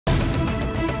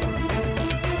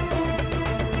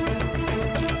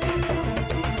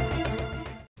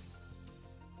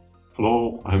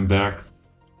Hello, I'm back.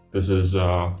 This is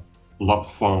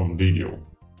LiveFunVieo.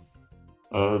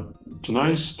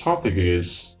 Tonight's topic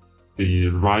is the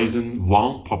rising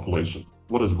Wang population.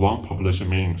 What does Wang population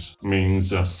means? It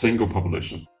means a single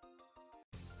population.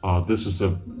 This is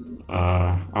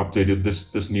updated.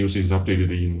 This news is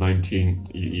updated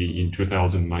in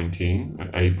 2019,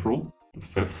 April the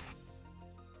 5th.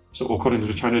 So according to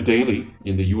the China Daily,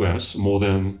 in the U.S., more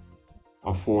than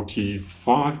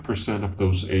 45% of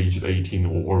those aged 18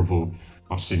 or over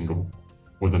are single,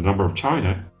 with the number of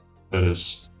China that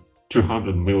is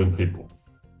 200 million people.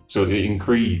 So the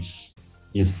increase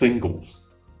in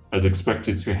singles is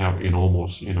expected to have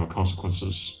enormous,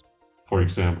 consequences. For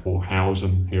example,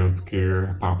 housing,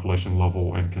 healthcare, population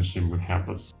level, and consumer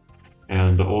habits,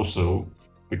 and also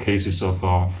the cases of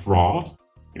fraud.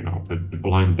 The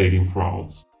blind dating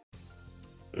frauds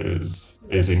is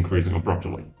increasing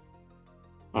abruptly.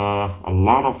 A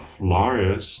lot of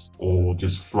liars or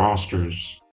just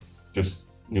fraudsters just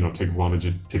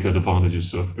take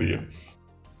advantages of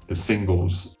the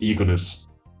singles' eagerness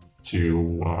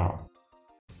to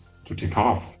take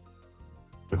off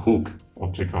the hook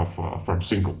or take off from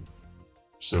single.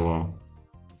 So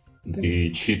they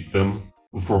cheat them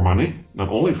for money, not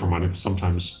only for money, but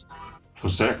sometimes for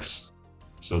sex.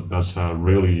 So that's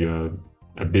really a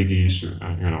big issue,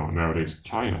 nowadays in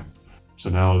China. So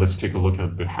now let's take a look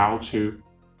at how to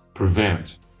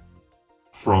prevent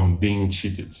from being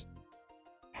cheated.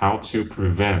 How to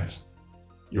prevent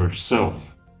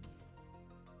yourself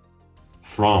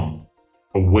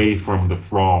away from the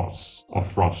frauds or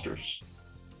fraudsters.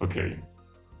 Okay.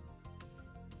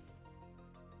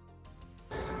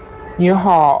 你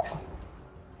好，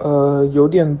有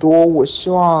点多，我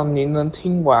希望您能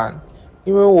听完。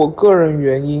因为我个人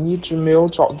原因一直没有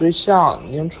找对象，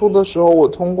年初的时候我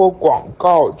通过广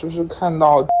告就是看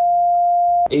到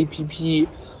APP，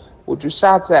 我就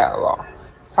下载了，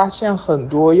发现很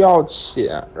多要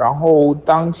钱，然后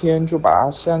当天就把它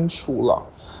删除了。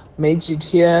没几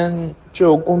天就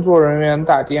有工作人员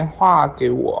打电话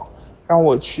给我，让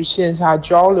我去线下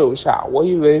交流下，我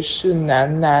以为是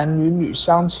男女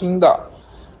相亲的，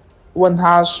问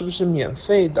他是不是免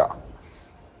费的。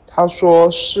他说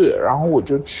是，然后我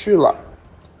就去了，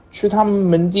去他们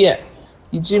门店，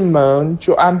一进门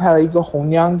就安排了一个红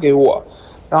娘给我，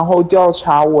然后调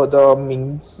查我的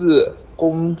名字、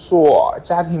工作、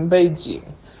家庭背景，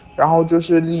然后就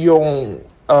是利用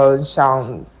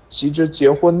想急着结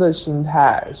婚的心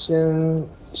态，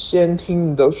先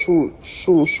听你的述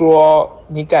说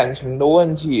你感情的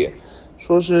问题，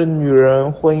说是女人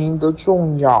婚姻的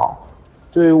重要，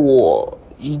对我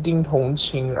一定同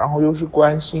情，然后又是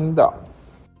关心的，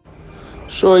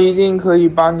说一定可以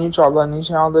帮你找到你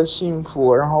想要的幸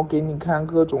福，然后给你看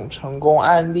各种成功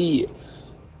案例，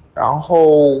然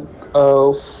后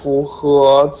符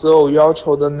合择偶要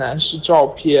求的男士照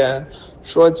片，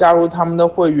说加入他们的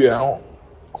会员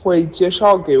会介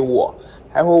绍给我，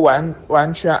还会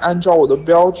完全按照我的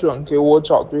标准给我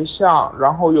找对象，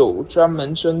然后有专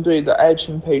门针对的爱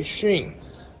情培训，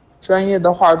专业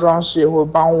的化妆师也会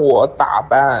帮我打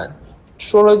扮。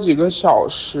说了几个小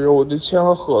时我就签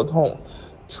了合同，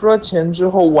出了钱之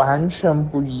后完全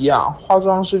不一样，化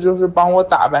妆师就是帮我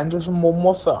打扮，就是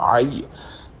抹粉而已。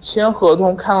签合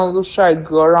同看到个帅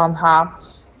哥，让他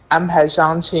安排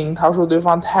相亲，他说对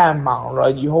方太忙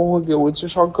了，以后会给我介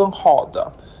绍更好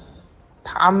的。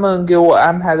他们给我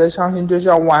安排的相亲对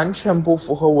象完全不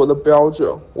符合我的标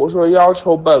准，我说要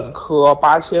求本科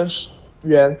8000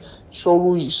元收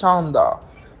入以上的，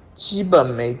基本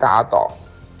没达到。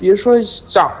别说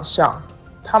长相，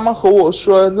他们和我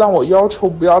说让我要求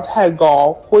不要太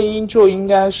高，婚姻就应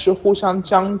该是互相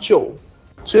将就。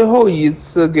最后一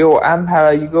次给我安排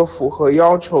了一个符合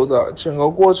要求的，整个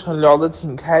过程聊得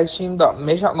挺开心的，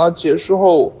没想到结束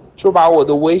后就把我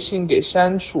的微信给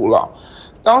删除了。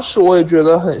当时我也觉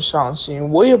得很伤心，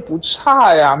我也不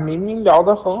差呀，明明聊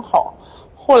得很好。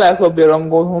后来和别人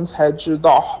沟通才知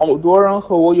道，好多人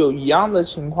和我有一样的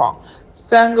情况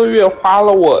，3个月花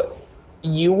了我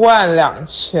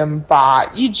12800，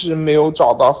一直没有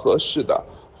找到合适的，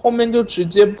后面就直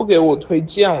接不给我推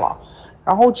荐了。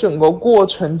然后整个过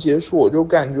程结束，我就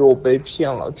感觉我被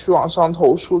骗了，去网上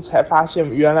投诉才发现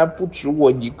原来不止我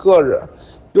一个人，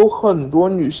有很多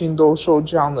女性都受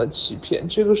这样的欺骗。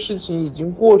这个事情已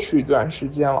经过去一段时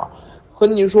间了，和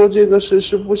你说这个事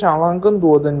是不想让更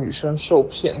多的女生受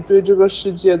骗，对这个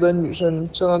世界的女生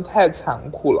真的太残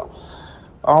酷了。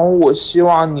然后我希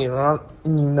望你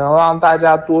能让大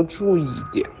家多注意一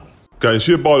点。感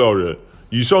谢爆料人，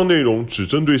以上内容只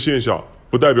针对线下，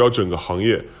不代表整个行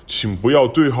业，请不要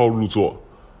对号入座。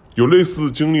有类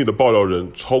似经历的爆料人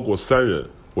超过3人，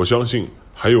我相信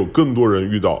还有更多人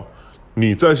遇到。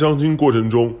你在相亲过程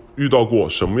中遇到过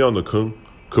什么样的坑？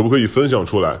可不可以分享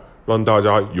出来，让大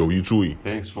家有意注意。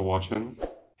 Thanks for watching.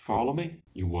 Follow me,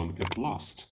 you won't get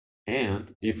lost. And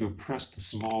if you press the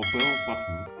small bell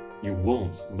button, you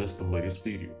won't miss the latest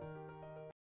video.